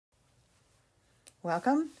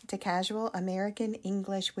Welcome to Casual American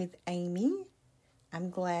English with Amy.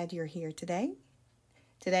 I'm glad you're here today.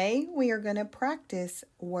 Today we are going to practice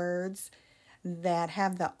words that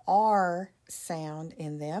have the R sound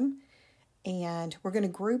in them, and we're going to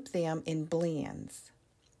group them in blends.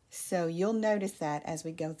 So you'll notice that as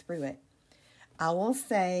we go through it. I will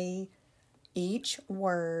say each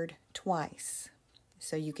word twice.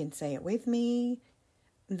 So you can say it with me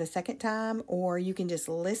the second time, or you can just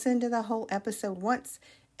listen to the whole episode once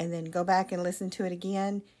and then go back and listen to it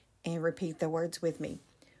again and repeat the words with me.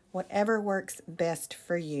 Whatever works best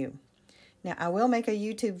for you. Now, I will make a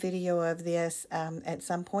YouTube video of this at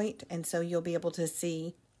some point, and so you'll be able to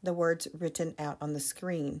see the words written out on the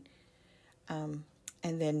screen. And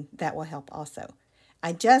then that will help also.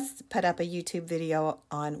 I just put up a YouTube video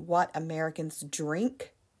on what Americans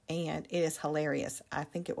drink, and it is hilarious. I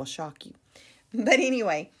think it will shock you. But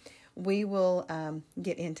anyway, we will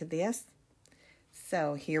get into this.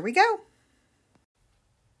 So here we go.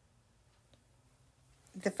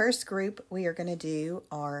 The first group we are going to do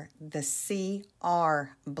are the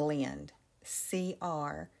CR blend.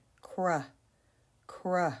 CR, cr.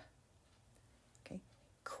 Okay.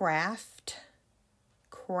 Craft,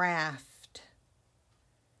 crash,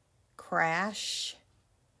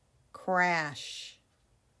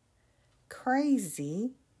 crazy,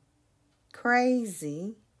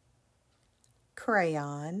 crayon,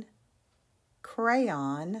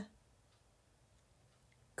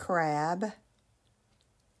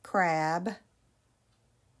 crab.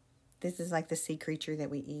 This is like the sea creature that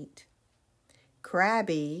we eat.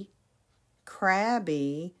 Crabby.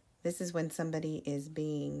 This is when somebody is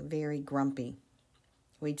being very grumpy.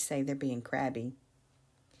 We'd say they're being crabby.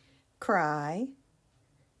 Cry.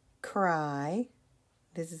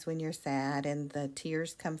 This is when you're sad and the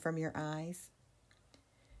tears come from your eyes.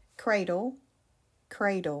 Cradle.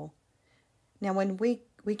 Now, when we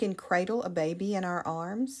can cradle a baby in our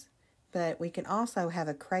arms, but we can also have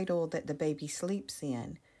a cradle that the baby sleeps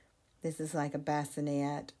in. This is like a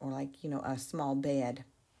bassinet or like, a small bed.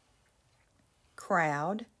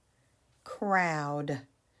 Crowd.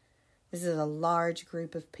 This is a large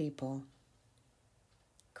group of people.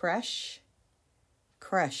 Crush.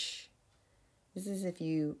 This is if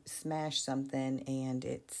you smash something and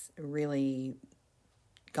it's really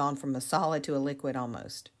gone from a solid to a liquid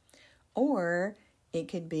almost. Or it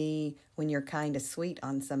could be when you're kind of sweet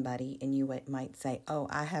on somebody and you might say, oh,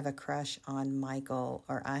 I have a crush on Michael,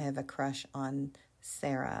 or I have a crush on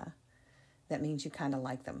Sarah. That means you kind of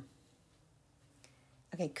like them.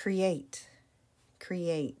 Okay, create.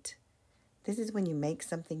 This is when you make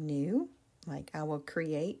something new. Like, I will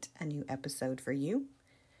create a new episode for you.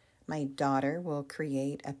 My daughter will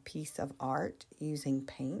create a piece of art using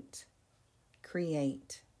paint.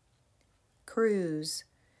 Create. Cruise.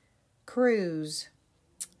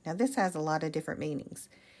 Now, this has a lot of different meanings.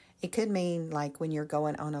 It could mean like when you're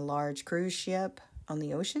going on a large cruise ship on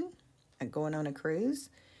the ocean, like going on a cruise.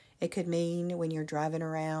 It could mean when you're driving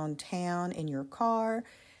around town in your car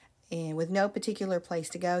and with no particular place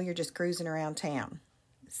to go, you're just cruising around town.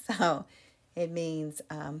 So it means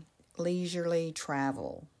leisurely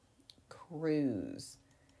travel. Cruise.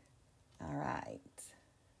 All right.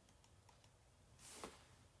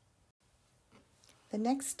 The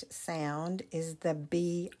next sound is the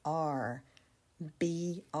BR.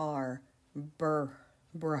 Bruh.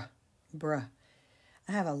 I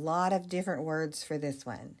have a lot of different words for this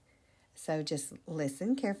one. So just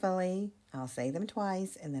listen carefully. I'll say them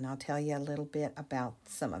twice, and then I'll tell you a little bit about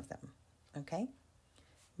some of them. Okay?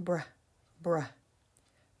 Bruh.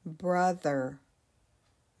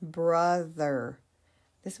 Brother.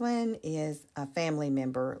 This one is a family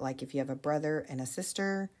member. Like if you have a brother and a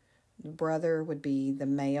sister, brother would be the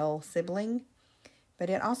male sibling, but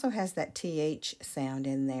it also has that TH sound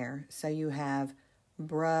in there. So you have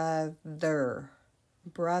brother.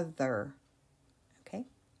 Okay?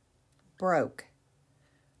 Broke.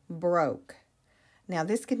 Now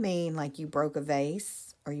this could mean like you broke a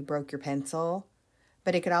vase or you broke your pencil,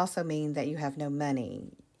 but it could also mean that you have no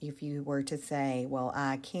money. If you were to say, well,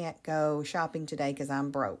 I can't go shopping today because I'm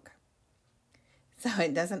broke. So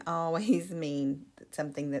it doesn't always mean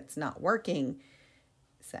something that's not working.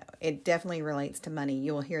 So it definitely relates to money.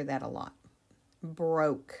 You'll hear that a lot.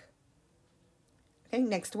 Broke. Okay,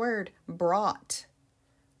 next word, brought.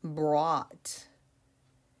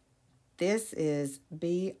 This is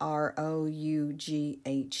BROUGHT.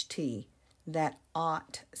 That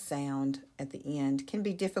ought sound at the end can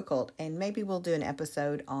be difficult, and maybe we'll do an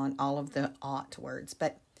episode on all of the ought words,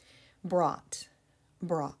 but brought.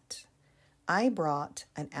 I brought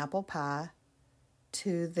an apple pie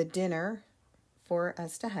to the dinner for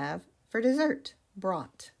us to have for dessert.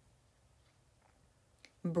 brought.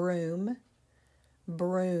 Broom,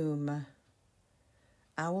 broom.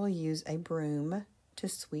 I will use a broom to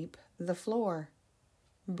sweep the floor.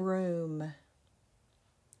 Broom.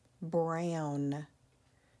 Brown,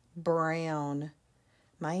 brown.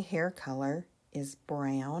 My hair color is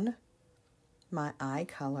brown. My eye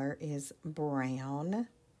color is brown.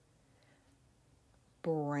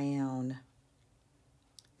 Brown.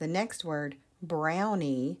 The next word,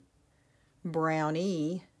 brownie.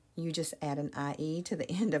 Brownie, you just add an IE to the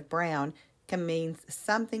end of brown, can mean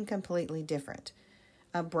something completely different.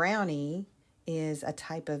 A brownie is a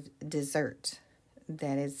type of dessert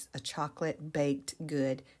that is a chocolate baked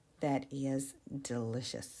good that is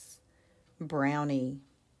delicious. Brownie.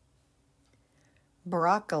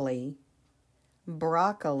 Broccoli.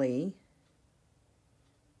 Broccoli.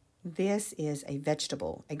 This is a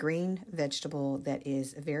vegetable, a green vegetable that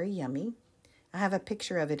is very yummy. I have a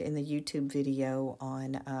picture of it in the YouTube video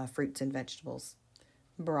on fruits and vegetables.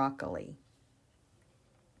 Broccoli.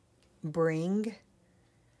 Bring.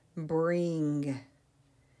 Bring.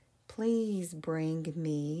 Please bring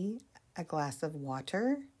me a glass of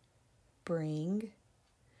water. Bring.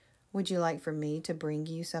 Would you like for me to bring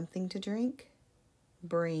you something to drink?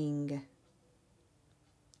 Bring.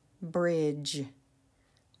 Bridge.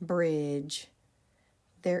 Bridge.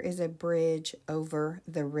 There is a bridge over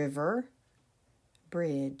the river.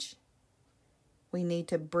 Bridge. We need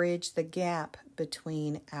to bridge the gap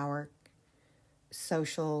between our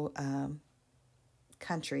social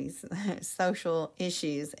countries, social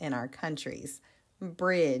issues in our countries.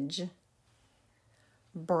 Bridge.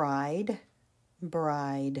 Bride.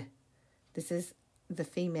 Bride. This is the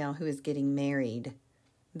female who is getting married.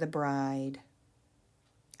 The bride.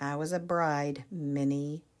 I was a bride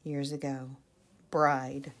many years ago.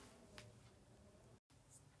 Bride.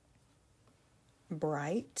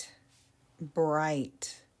 Bright.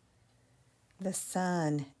 Bright. The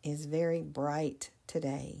sun is very bright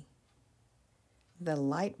today. The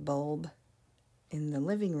light bulb in the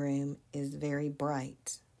living room is very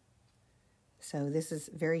bright. So this is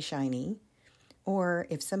very shiny. Or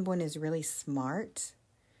if someone is really smart,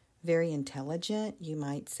 very intelligent, you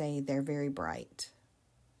might say they're very bright.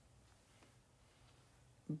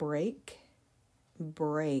 Break,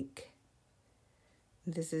 break.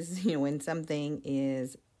 This is, when something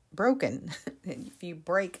is broken. If you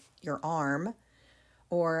break your arm,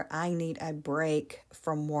 or I need a break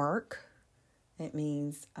from work, it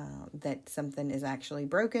means that something is actually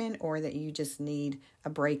broken, or that you just need a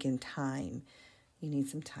break in time. You need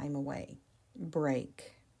some time away.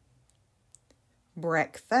 Break.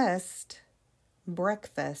 Breakfast.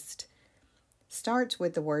 Breakfast starts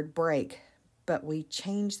with the word break, but we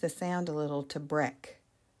change the sound a little to break.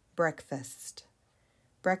 Breakfast.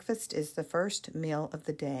 Breakfast is the first meal of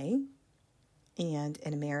the day, and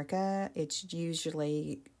in America, it's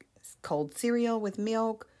usually cold cereal with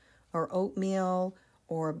milk, or oatmeal,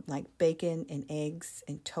 or like bacon and eggs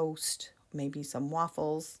and toast, maybe some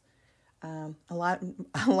waffles. A lot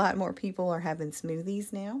more people are having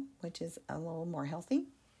smoothies now, which is a little more healthy.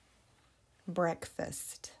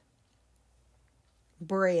 Breakfast.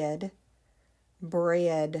 Bread.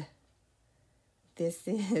 Bread. This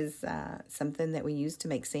is something that we use to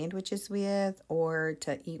make sandwiches with or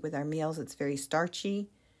to eat with our meals. It's very starchy.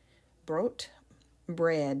 Brot.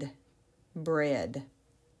 Bread. Bread.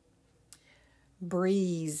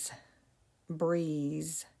 Breeze.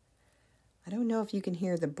 Breeze. I don't know if you can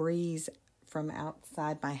hear the breeze from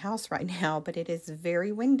outside my house right now, but it is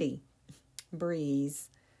very windy. Breeze.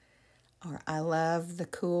 Or I love the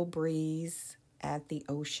cool breeze at the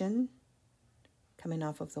ocean coming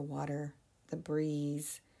off of the water. The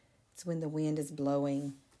breeze. It's when the wind is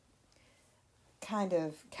blowing kind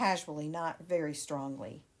of casually, not very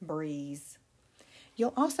strongly. Breeze.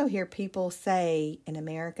 You'll also hear people say in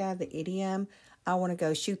America, the idiom, I want to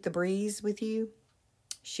go shoot the breeze with you.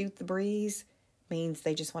 Shoot the breeze means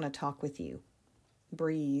they just want to talk with you.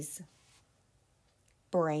 Breeze.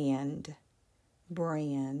 Brand.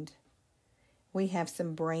 Brand. We have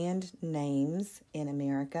some brand names in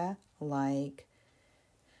America like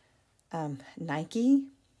Nike,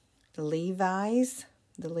 Levi's,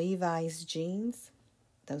 the Levi's jeans,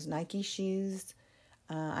 those Nike shoes.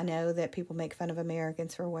 I know that people make fun of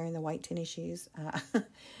Americans for wearing the white tennis shoes,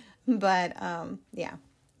 but yeah,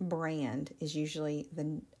 brand is usually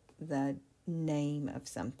the name of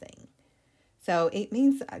something. So it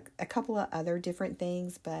means a couple of other different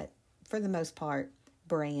things, but for the most part,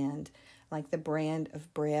 brand. Like the brand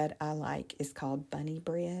of bread I like is called Bunny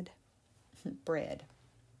Bread. Bread.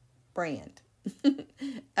 Brand.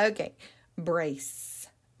 Okay. Brace.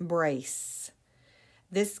 Brace.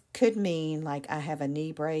 This could mean like I have a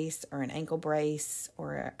knee brace or an ankle brace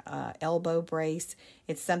or a elbow brace.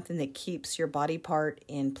 It's something that keeps your body part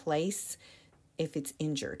in place if it's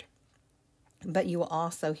injured. But you will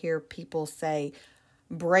also hear people say,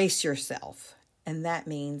 brace yourself. And that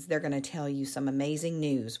means they're going to tell you some amazing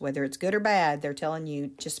news. Whether it's good or bad, they're telling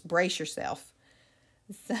you just brace yourself.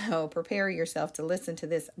 So prepare yourself to listen to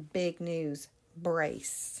this big news.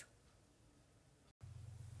 Brace.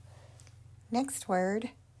 Next word,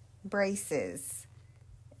 braces.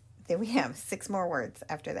 Then we have 6 more words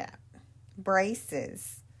after that.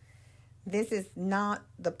 Braces. This is not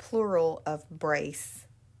the plural of brace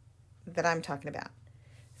that I'm talking about.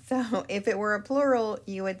 So if it were a plural,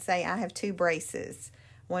 you would say, I have 2 braces,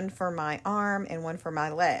 one for my arm and one for my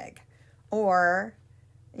leg. Or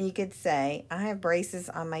you could say, I have braces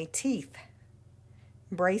on my teeth.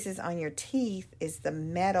 Braces on your teeth is the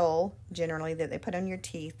metal, generally, that they put on your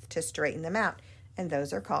teeth to straighten them out. And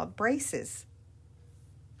those are called braces.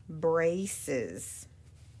 Braces.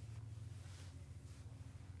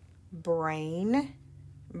 Brain.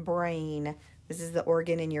 Brain. This is the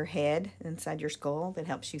organ in your head, inside your skull, that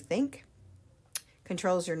helps you think.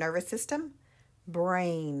 Controls your nervous system.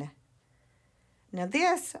 Brain. Now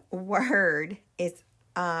this word is,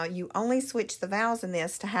 you only switch the vowels in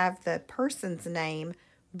this to have the person's name,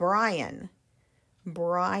 Brian.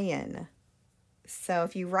 Brian. So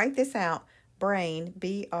if you write this out, brain,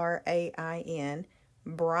 B-R-A-I-N,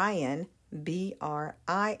 Brian,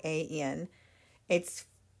 B-R-I-A-N, it's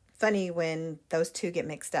funny when those two get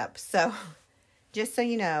mixed up. So just so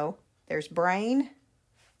you know, there's brain,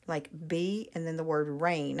 like B, and then the word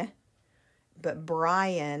rain. But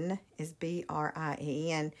Brian is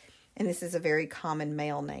B-R-I-A-N, and this is a very common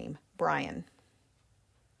male name, Brian.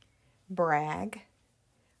 Brag.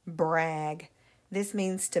 Brag. This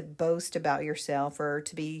means to boast about yourself or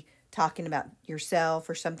to be talking about yourself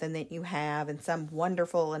or something that you have in some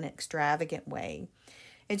wonderful and extravagant way.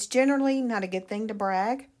 It's generally not a good thing to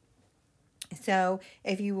brag. So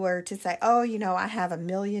if you were to say, oh, I have $1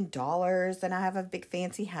 million and I have a big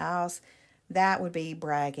fancy house, that would be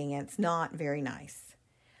bragging. It's not very nice.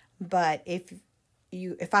 But if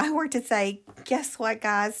I were to say, guess what,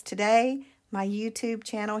 guys, today my YouTube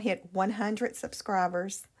channel hit 100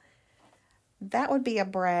 subscribers, that would be a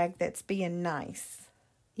brag that's being nice.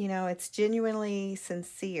 It's genuinely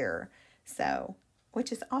sincere. So,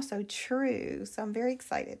 which is also true. So I'm very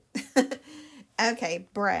excited. Okay,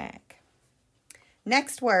 brag.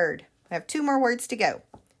 Next word. I have 2 more words to go.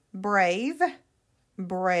 Brave.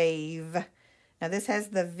 Brave. Now this has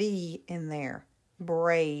the V in there.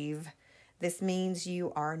 Brave. This means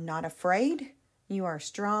you are not afraid. You are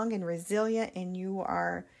strong and resilient, and you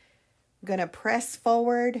are going to press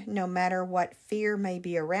forward no matter what fear may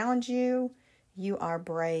be around you. You are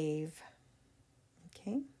brave.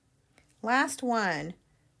 Okay. Last one.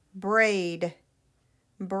 Braid.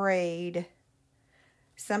 Braid.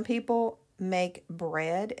 Some people make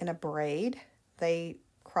bread in a braid. They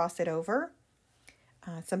cross it over.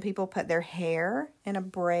 Some people put their hair in a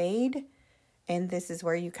braid. And this is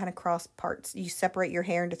where you kind of cross parts. You separate your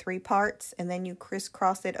hair into 3 parts, and then you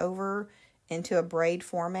crisscross it over into a braid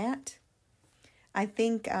format. I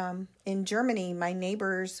think in Germany, my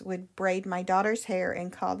neighbors would braid my daughter's hair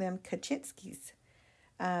and call them Kaczynskis.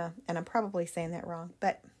 And I'm probably saying that wrong,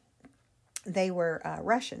 but they were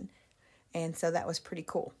Russian. And so that was pretty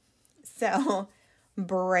cool. So,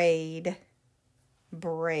 braid.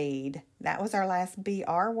 Braid. That was our last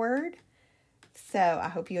BR word. So I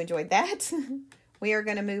hope you enjoyed that. We are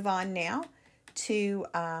going to move on now to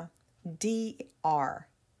DR.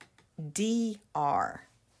 DR.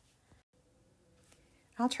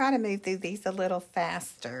 I'll try to move through these a little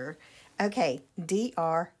faster. Okay,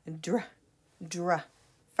 DR, dr.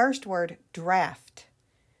 First word, draft.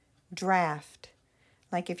 Draft.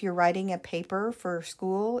 Like if you're writing a paper for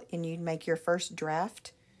school and you'd make your first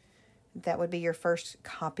draft, that would be your first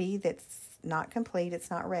copy that's not complete,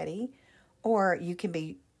 it's not ready. Or you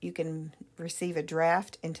can receive a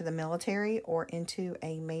draft into the military or into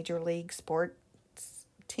a major league sports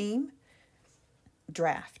team.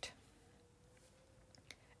 Draft.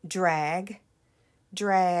 Drag.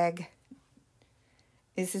 Drag.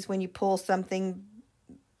 This is when you pull something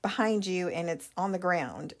behind you and it's on the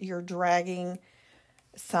ground. You're dragging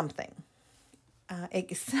something.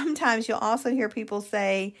 Sometimes you'll also hear people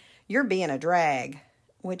say, you're being a drag,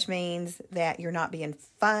 which means that you're not being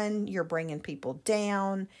fun, you're bringing people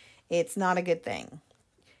down. It's not a good thing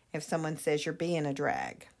if someone says you're being a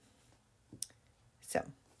drag. So,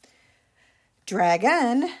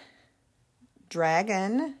 dragon.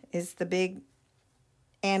 Dragon is the big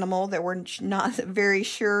animal that we're not very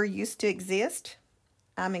sure used to exist.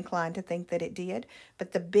 I'm inclined to think that it did.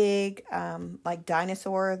 But the big, like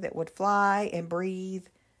dinosaur that would fly and breathe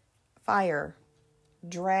fire.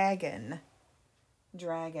 Dragon.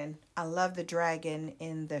 Dragon. I love the dragon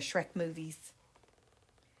in the Shrek movies.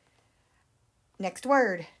 Next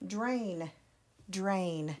word, drain.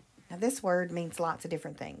 Drain. Now, this word means lots of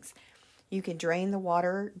different things. You can drain the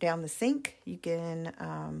water down the sink. You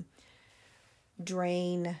can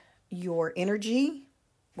drain your energy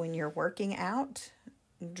when you're working out.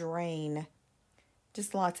 Drain.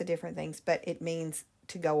 Just lots of different things, but it means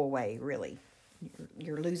to go away, really.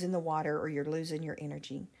 You're losing the water or you're losing your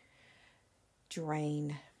energy.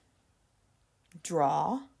 Drain.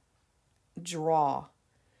 Draw. Draw.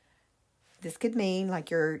 This could mean like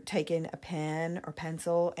you're taking a pen or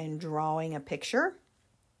pencil and drawing a picture.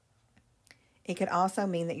 It could also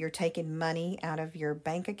mean that you're taking money out of your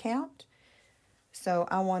bank account. So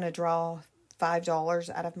I want to draw $5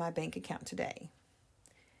 out of my bank account today.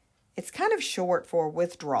 It's kind of short for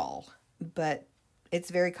withdrawal, but it's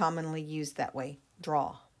very commonly used that way.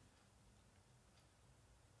 Draw.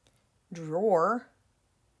 Drawer.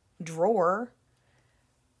 Drawer,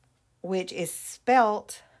 which is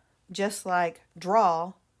spelt just like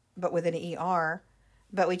draw, but with an ER,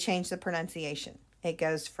 but we change the pronunciation. It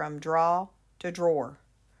goes from draw to drawer.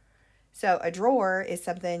 So a drawer is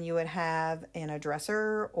something you would have in a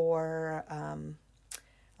dresser or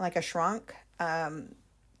like a trunk,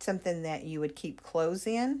 something that you would keep clothes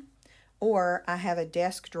in. Or I have a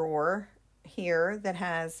desk drawer here that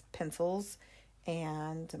has pencils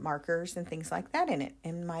and markers and things like that in it,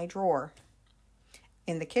 in my drawer.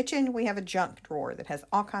 In the kitchen, we have a junk drawer that has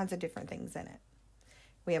all kinds of different things in it.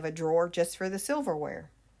 We have a drawer just for the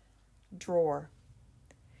silverware. Drawer.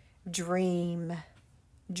 Dream.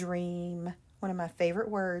 Dream. One of my favorite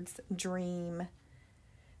words, dream.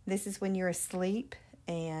 This is when you're asleep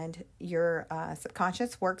and your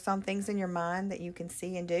subconscious works on things in your mind that you can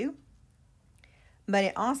see and do. But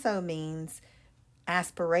it also means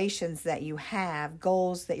aspirations that you have,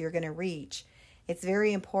 goals that you're going to reach. It's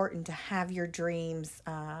very important to have your dreams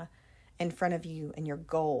in front of you and your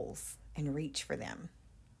goals and reach for them.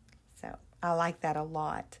 So I like that a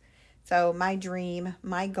lot. So my dream,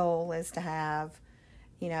 my goal is to have,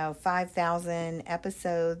 5,000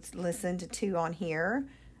 episodes listened to on here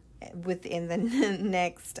within the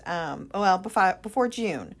next, before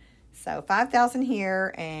June. So 5,000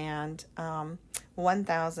 here and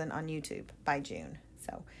 1,000 on YouTube by June.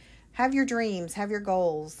 So have your dreams, have your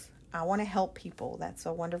goals. I want to help people. That's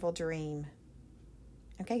a wonderful dream.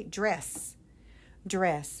 Okay, dress.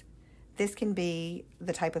 Dress. This can be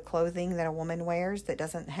the type of clothing that a woman wears that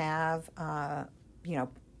doesn't have,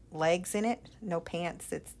 legs in it, no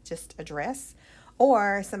pants. It's just a dress.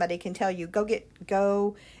 Or somebody can tell you,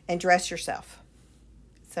 go and dress yourself.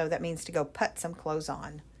 So that means to go put some clothes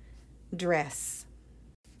on. Dress.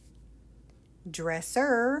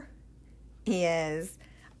 Dresser is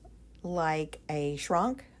like a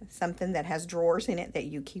trunk, something that has drawers in it that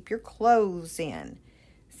you keep your clothes in.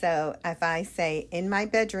 So if I say, in my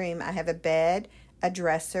bedroom, I have a bed, a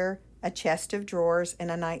dresser, a chest of drawers,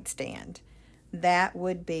 and a nightstand. That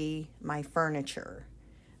would be my furniture.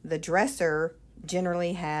 The dresser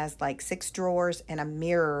generally has like 6 drawers and a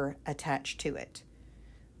mirror attached to it.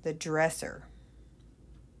 The dresser.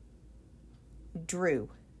 Drew.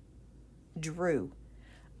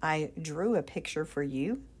 I drew a picture for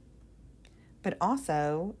you. But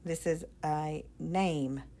also, this is a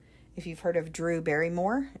name. If you've heard of Drew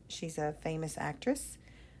Barrymore, she's a famous actress.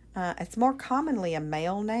 It's more commonly a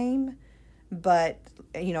male name, but,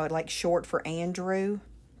 like short for Andrew.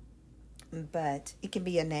 But it can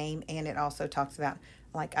be a name, and it also talks about,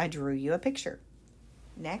 like, I drew you a picture.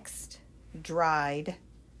 Next, dried.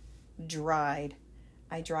 Dried.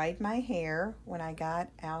 I dried my hair when I got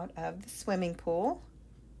out of the swimming pool.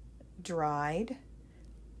 Dried.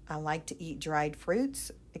 I like to eat dried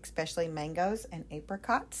fruits, especially mangoes and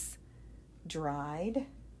apricots. Dried.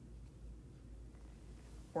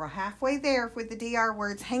 We're halfway there with the DR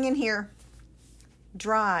words. Hang in here.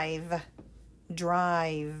 Drive.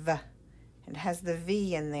 Drive. It has the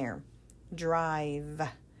V in there. Drive.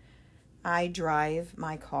 I drive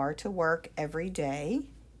my car to work every day.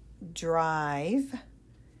 Drive.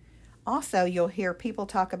 Also, you'll hear people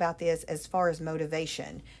talk about this as far as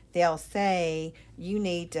motivation. They'll say you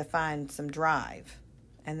need to find some drive,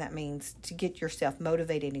 and that means to get yourself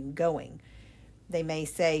motivated and going. They may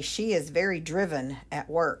say she is very driven at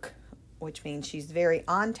work, which means she's very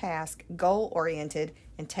on task, goal-oriented,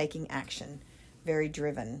 and taking action. Very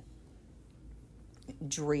driven.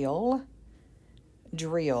 Drill.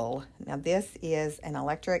 Drill. Now this is an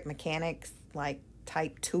electric mechanics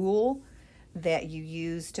type tool that you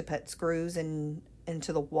use to put screws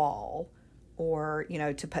into the wall, or,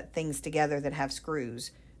 to put things together that have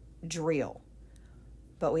screws. Drill.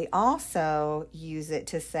 But we also use it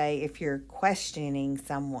to say if you're questioning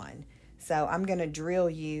someone. So I'm going to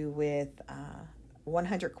drill you with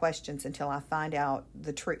 100 questions until I find out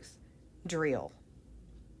the truth. Drill.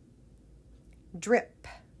 Drip.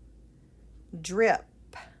 Drip.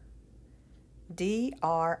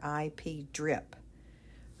 D-R-I-P. Drip.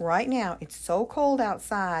 Right now, it's so cold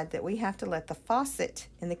outside that we have to let the faucet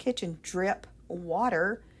in the kitchen drip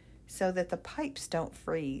water so that the pipes don't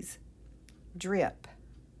freeze. Drip.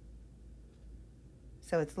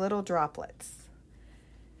 So it's little droplets.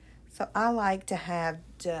 So I like to have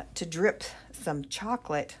to drip some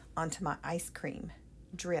chocolate onto my ice cream.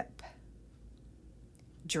 Drip.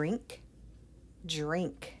 Drink.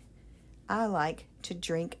 Drink. I like to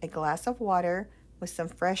drink a glass of water with some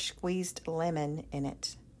fresh squeezed lemon in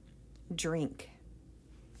it. Drink.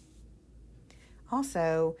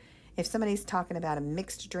 Also, if somebody's talking about a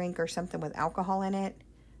mixed drink or something with alcohol in it,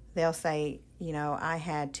 they'll say, I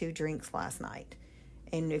had 2 drinks last night.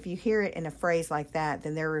 And if you hear it in a phrase like that,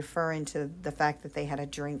 then they're referring to the fact that they had a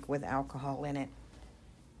drink with alcohol in it.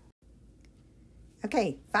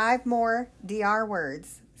 Okay, 5 more DR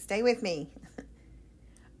words. Stay with me.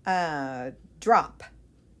 Drop.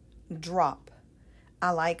 Drop.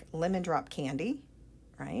 I like lemon drop candy,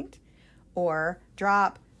 right? Or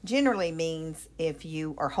drop generally means if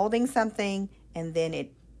you are holding something and then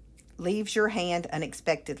it leaves your hand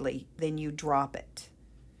unexpectedly, then you drop it.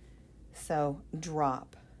 So,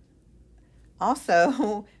 drop.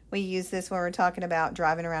 Also, we use this when we're talking about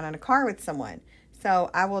driving around in a car with someone.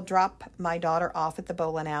 So, I will drop my daughter off at the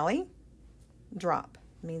bowling alley. Drop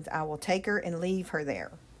means I will take her and leave her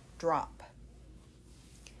there. Drop.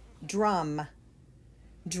 Drum.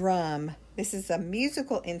 Drum. This is a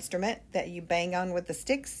musical instrument that you bang on with the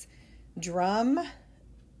sticks. Drum.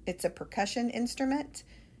 It's a percussion instrument.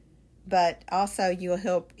 But also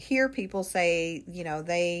you'll hear people say,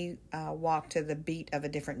 they walk to the beat of a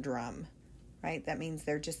different drum, right? That means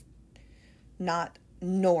they're just not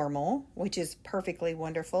normal, which is perfectly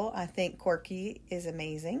wonderful. I think quirky is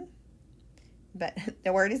amazing. But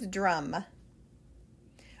the word is drum.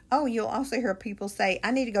 Oh, you'll also hear people say,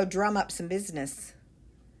 I need to go drum up some business.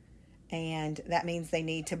 And that means they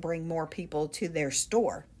need to bring more people to their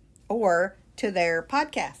store or to their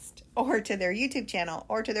podcast or to their YouTube channel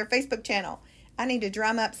or to their Facebook channel. I need to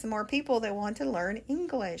drum up some more people that want to learn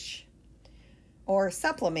English or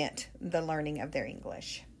supplement the learning of their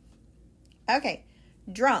English. Okay,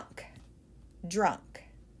 drunk. Drunk.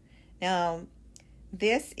 Now,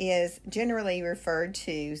 this is generally referred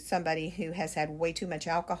to somebody who has had way too much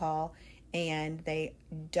alcohol and they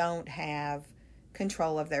don't have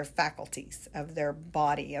control of their faculties, of their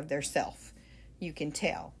body, of their self. You can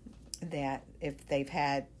tell that if they've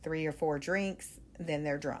had 3 or 4 drinks, then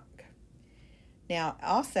they're drunk. Now,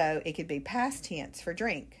 also, it could be past tense for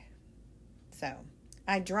drink. So,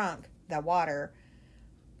 I drank the water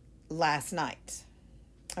last night.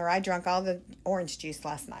 Or I drank all the orange juice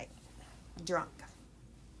last night. Drunk.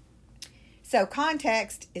 So,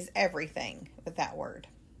 context is everything with that word.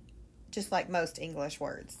 Just like most English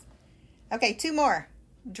words. Okay, 2 more.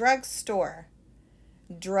 Drugstore.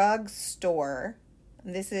 Drugstore.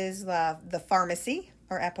 This is the pharmacy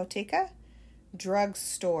or apotheca.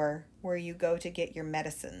 Drugstore, where you go to get your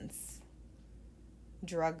medicines.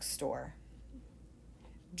 Drugstore.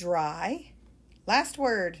 Dry. Last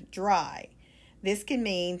word, dry. This can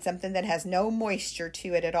mean something that has no moisture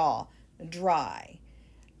to it at all. Dry.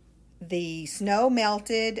 The snow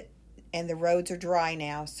melted and the roads are dry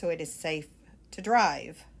now, so it is safe to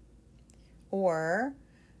drive. Or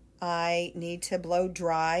I need to blow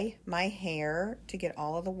dry my hair to get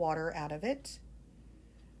all of the water out of it.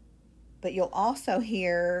 But you'll also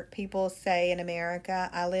hear people say in America,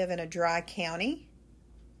 I live in a dry county.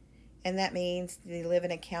 And that means they live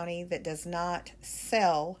in a county that does not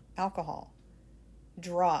sell alcohol.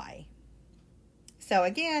 Dry. So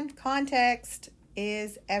again, context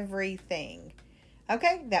is everything.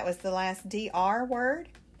 Okay, that was the last DR word.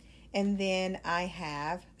 And then I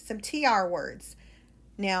have some TR words.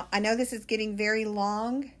 Now, I know this is getting very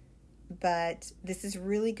long, but this is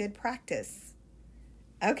really good practice.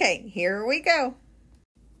 Okay, here we go.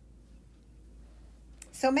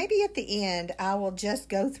 So maybe at the end, I will just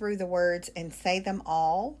go through the words and say them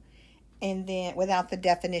all, and then without the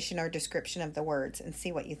definition or description of the words, and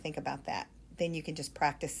see what you think about that. Then you can just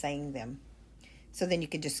practice saying them. So then you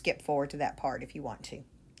can just skip forward to that part if you want to.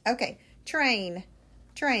 Okay, train.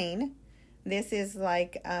 Train. This is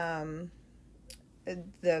like the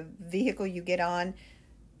vehicle you get on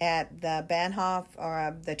at the Bahnhof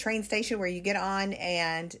or the train station where you get on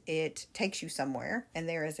and it takes you somewhere. And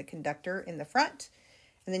there is a conductor in the front.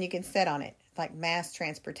 And then you can sit on it, like mass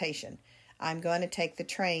transportation. I'm going to take the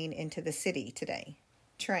train into the city today.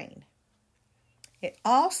 Train. It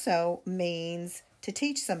also means to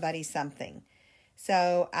teach somebody something.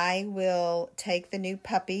 So I will take the new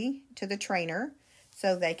puppy to the trainer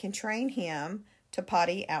so they can train him to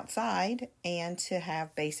potty outside and to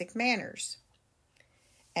have basic manners.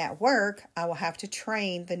 At work, I will have to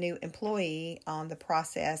train the new employee on the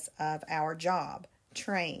process of our job.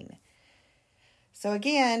 Train. So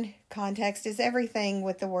again, context is everything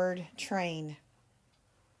with the word train.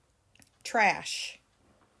 Trash.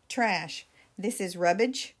 Trash. This is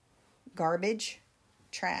rubbish, garbage,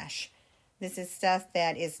 trash. This is stuff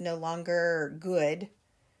that is no longer good,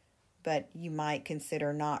 but you might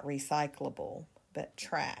consider not recyclable, but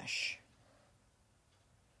trash.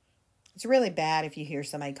 It's really bad if you hear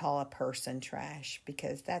somebody call a person trash,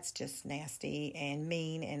 because that's just nasty and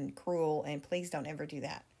mean and cruel, and please don't ever do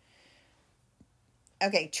that.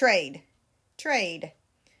 Okay, trade. Trade.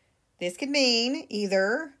 This could mean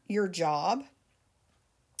either your job.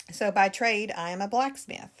 So by trade, I am a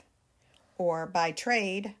blacksmith. Or by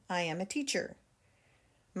trade, I am a teacher.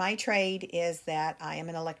 My trade is that I am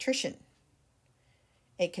an electrician.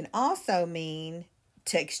 It can also mean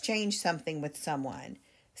to exchange something with someone.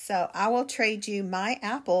 So I will trade you my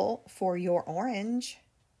apple for your orange.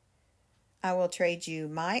 I will trade you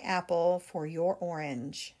my apple for your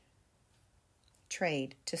orange.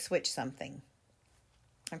 Trade, to switch something.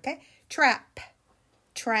 Okay, trap.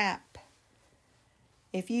 Trap.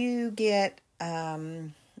 If you get,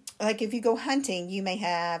 like if you go hunting, you may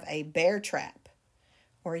have a bear trap,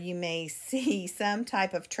 or you may see some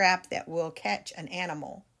type of trap that will catch an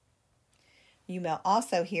animal. You may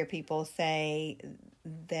also hear people say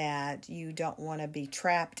that you don't want to be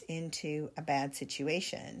trapped into a bad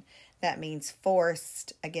situation. That means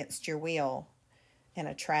forced against your will in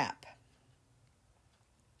a trap.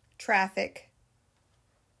 Traffic.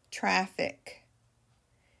 Traffic.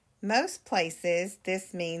 Most places,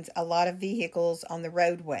 this means a lot of vehicles on the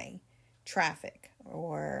roadway. Traffic,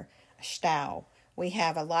 or Stau. We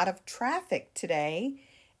have a lot of traffic today,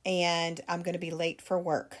 and I'm going to be late for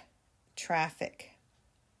work. Traffic.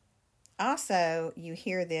 Also, you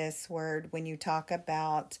hear this word when you talk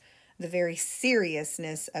about the very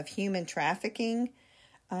seriousness of human trafficking,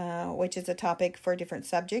 which is a topic for a different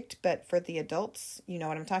subject, but for the adults, you know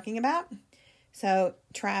what I'm talking about. So,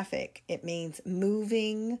 traffic, it means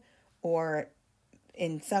moving, or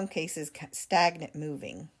in some cases, stagnant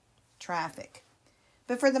moving. Traffic.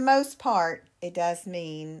 But for the most part, it does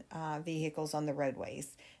mean vehicles on the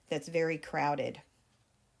roadways that's very crowded.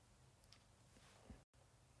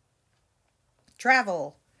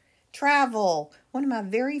 Travel. Travel. One of my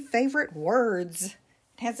very favorite words.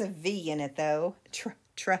 It has a V in it, though.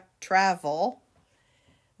 Travel.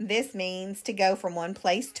 This means to go from one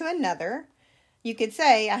place to another. You could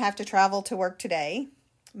say, I have to travel to work today.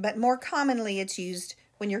 But more commonly, it's used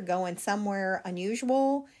when you're going somewhere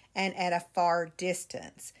unusual and at a far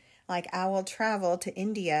distance. Like, I will travel to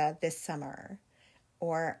India this summer.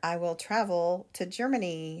 Or, I will travel to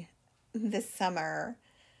Germany this summer.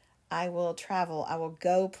 I will travel. I will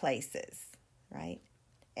go places, right?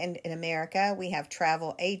 And in America, we have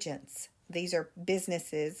travel agents. These are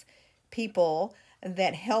businesses, people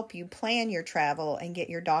that help you plan your travel and get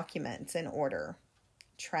your documents in order.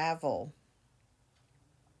 Travel.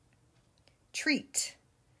 Treat.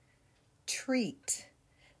 Treat.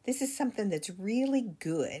 This is something that's really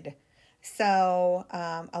good. So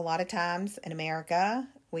a lot of times in America,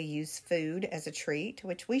 we use food as a treat,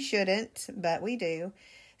 which we shouldn't, but we do.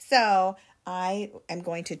 So I am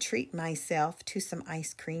going to treat myself to some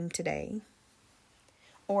ice cream today.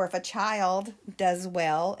 Or if a child does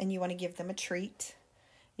well and you want to give them a treat,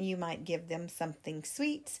 you might give them something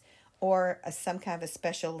sweet or some kind of a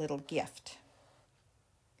special little gift.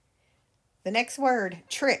 The next word,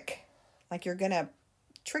 trick. Like you're going to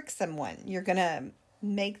trick someone. You're going to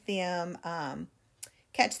make them,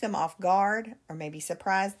 catch them off guard, or maybe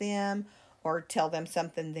surprise them, or tell them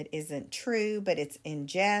something that isn't true, but it's in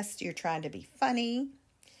jest. You're trying to be funny.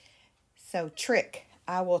 So trick.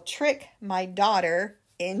 I will trick my daughter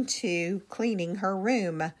into cleaning her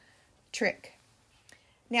room. Trick.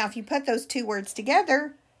 Now, if you put those two words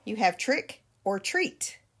together, you have trick or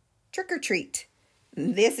treat. Trick or treat.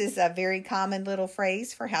 This is a very common little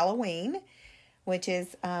phrase for Halloween, which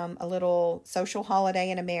is a little social holiday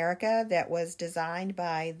in America that was designed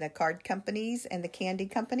by the card companies and the candy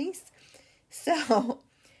companies. So,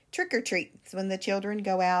 trick or treat is when the children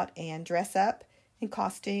go out and dress up in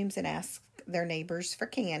costumes and ask their neighbors for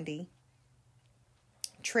candy.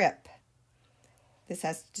 Trip. This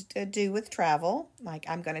has to do with travel. Like,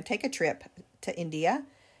 I'm going to take a trip to India,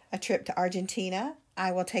 a trip to Argentina.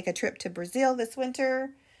 I will take a trip to Brazil this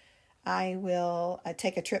winter. I will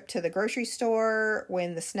take a trip to the grocery store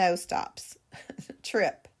when the snow stops.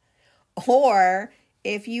 Trip. Or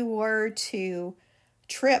if you were to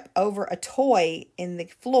trip over a toy in the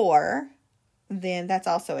floor, then that's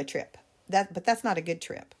also a trip. But that's not a good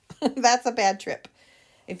trip. That's a bad trip.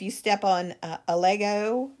 If you step on a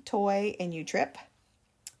Lego toy and you trip,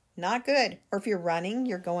 not good. Or if you're running,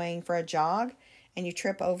 you're going for a jog, and you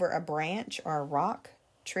trip over a branch or a rock,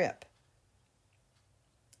 trip.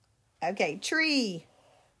 Okay, tree.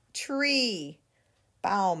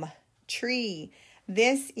 Baum, tree.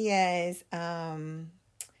 This is,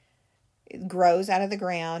 it grows out of the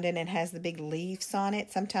ground and it has the big leaves on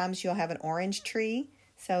it. Sometimes you'll have an orange tree,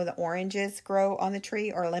 so the oranges grow on the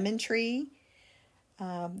tree, or a lemon tree.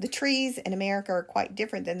 The trees in America are quite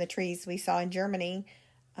different than the trees we saw in Germany,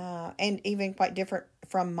 and even quite different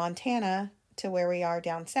from Montana to where we are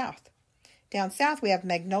down south. Down south, we have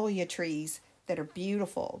magnolia trees that are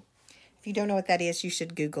beautiful. If you don't know what that is, you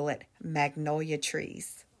should Google it. Magnolia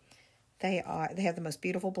trees. They have the most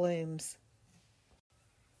beautiful blooms.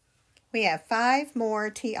 We have 5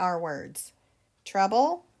 more TR words.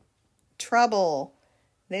 Trouble.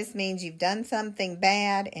 This means you've done something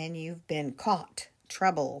bad and you've been caught.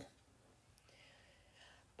 Trouble.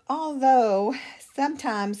 Although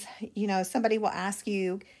sometimes, somebody will ask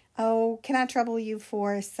you, oh, can I trouble you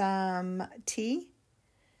for some tea?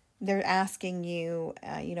 They're asking you,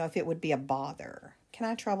 if it would be a bother. Can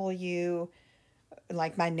I trouble you,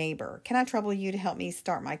 like my neighbor? Can I trouble you to help me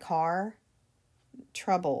start my car?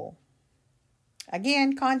 Trouble.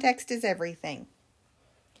 Again, context is everything.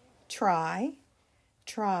 Try.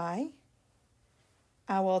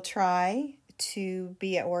 I will try to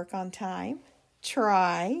be at work on time.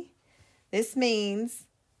 Try. This means,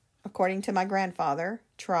 according to my grandfather,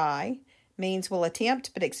 try means will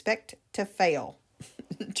attempt but expect to fail.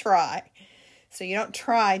 Try. So you don't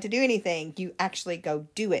try to do anything. You actually go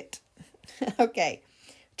do it. Okay.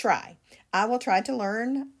 Try. I will try to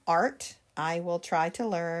learn art. I will try to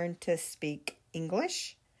learn to speak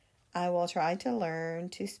English. I will try to learn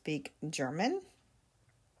to speak German.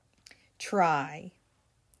 Try.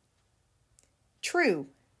 True.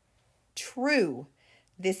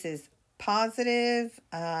 This is positive,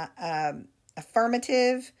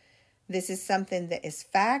 affirmative. This is something that is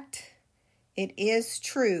fact. It is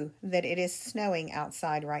true that it is snowing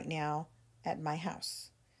outside right now at my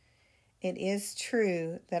house. It is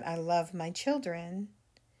true that I love my children.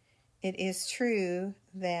 It is true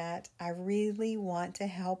that I really want to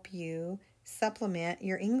help you supplement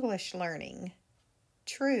your English learning.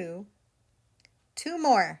 True. 2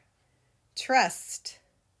 more. Trust.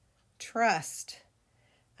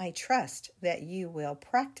 I trust that you will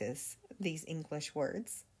practice these English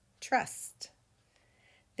words. Trust.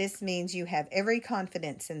 This means you have every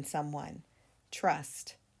confidence in someone.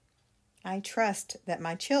 Trust. I trust that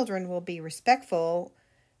my children will be respectful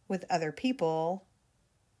with other people.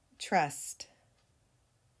 Trust.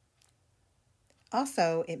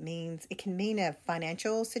 Also, it can mean a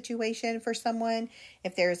financial situation for someone.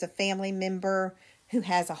 If there's a family member who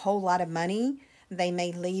has a whole lot of money, they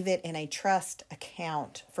may leave it in a trust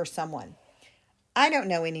account for someone. I don't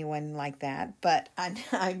know anyone like that, but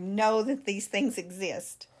I know that these things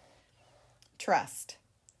exist. Trust.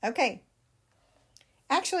 Okay.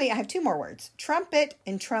 Actually, I have 2 more words. Trumpet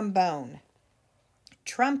and trombone.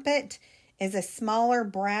 Trumpet is a smaller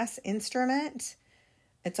brass instrument.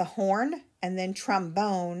 It's a horn. And then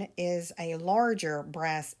trombone is a larger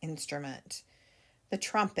brass instrument. The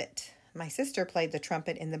trumpet. My sister played the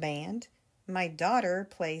trumpet in the band. My daughter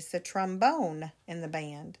plays the trombone in the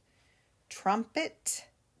band. Trumpet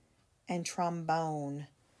and trombone.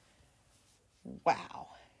 Wow.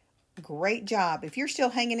 Great job. If you're still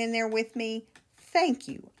hanging in there with me, thank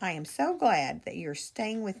you. I am so glad that you're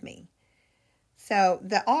staying with me. So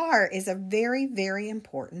the R is a very, very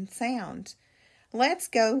important sound. Let's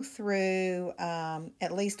go through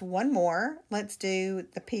at least one more. Let's do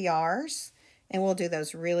the PRs, and we'll do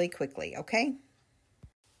those really quickly, okay?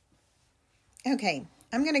 Okay,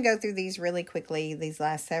 I'm going to go through these really quickly, these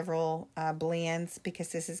last several blends, because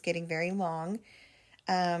this is getting very long.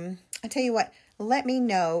 I tell you what, let me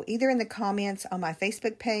know either in the comments on my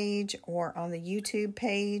Facebook page or on the YouTube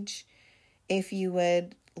page if you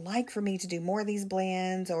would like for me to do more of these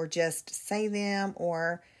blends, or just say them,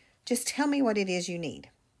 or just tell me what it is you need.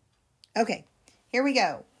 Okay, here we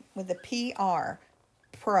go with the PR.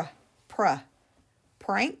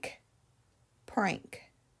 Prank.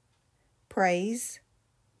 praise,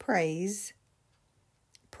 praise,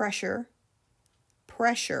 pressure,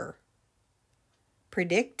 pressure,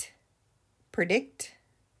 predict, predict,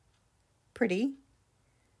 pretty,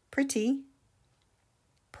 pretty,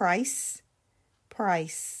 price,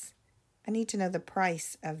 price. I need to know the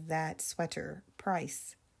price of that sweater.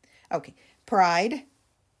 Price. Okay. Pride,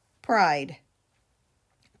 pride,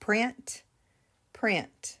 print,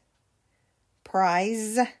 print,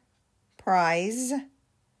 prize, prize,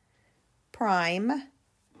 prime,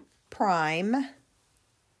 prime,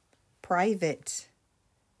 private,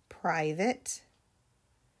 private,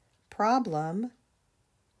 problem,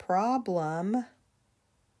 problem,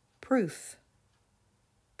 proof,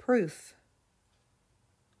 proof,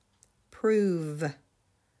 prove,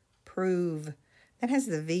 prove. That has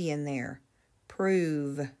the V in there.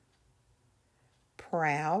 Prove,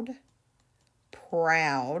 proud,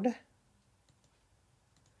 proud.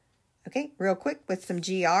 Okay, real quick with some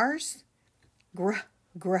GRs. Gr,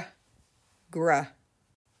 gr, gr.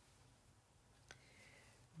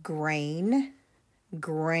 Grain,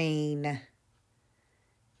 grain.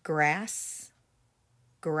 Grass,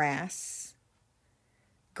 grass.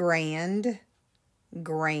 Grand,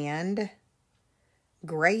 grand.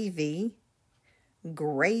 Gravy,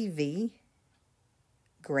 gravy.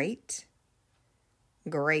 Great,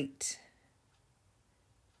 great.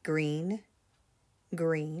 Green,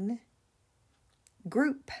 green.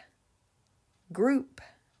 Group, group.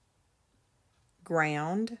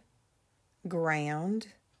 Ground, ground.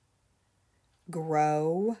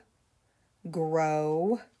 Grow,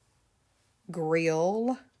 grow.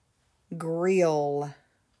 Grill, grill.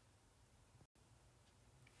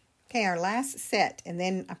 Okay, our last set, and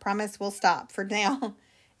then I promise we'll stop for now,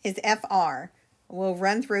 is FR. We'll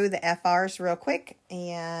run through the FRs real quick,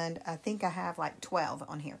 and I think I have like 12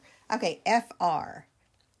 on here. Okay, FR.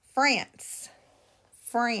 France,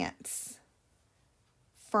 France.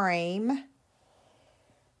 Frame,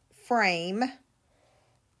 frame.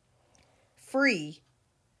 Free,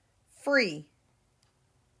 free.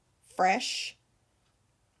 Fresh,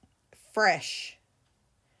 fresh.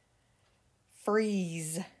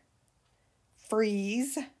 Freeze,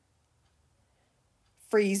 freeze.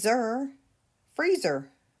 Freezer, freezer.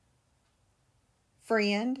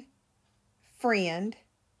 Friend, friend.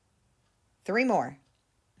 3 more.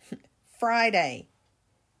 Friday,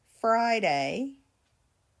 Friday.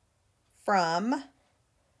 From,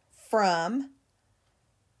 from.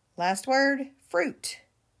 Last word, fruit,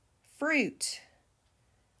 fruit.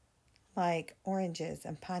 Like oranges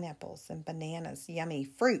and pineapples and bananas. Yummy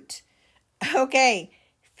fruit. Okay,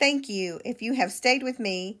 thank you if you have stayed with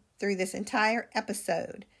me through this entire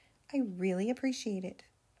episode. I really appreciate it.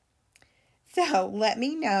 So let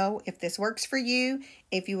me know if this works for you,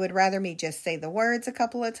 if you would rather me just say the words a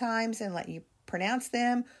couple of times and let you pronounce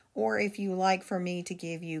them, or if you like for me to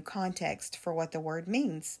give you context for what the word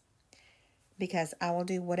means, because I will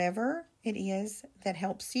do whatever it is that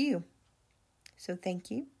helps you. So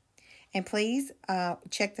thank you. And please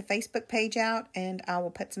check the Facebook page out, and I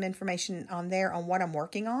will put some information on there on what I'm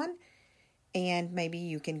working on, and maybe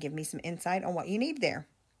you can give me some insight on what you need there.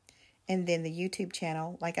 And then the YouTube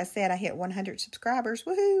channel, like I said, I hit 100 subscribers,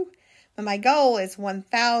 woohoo! But my goal is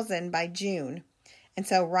 1,000 by June. And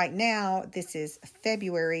so right now, this is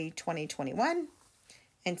February 2021.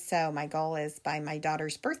 And so my goal is by my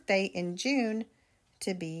daughter's birthday in June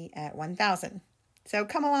to be at 1,000. So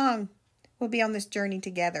come along. We'll be on this journey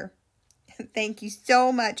together. Thank you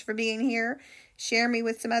so much for being here. Share me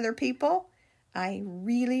with some other people. I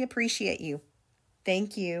really appreciate you.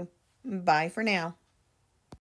 Thank you. Bye for now.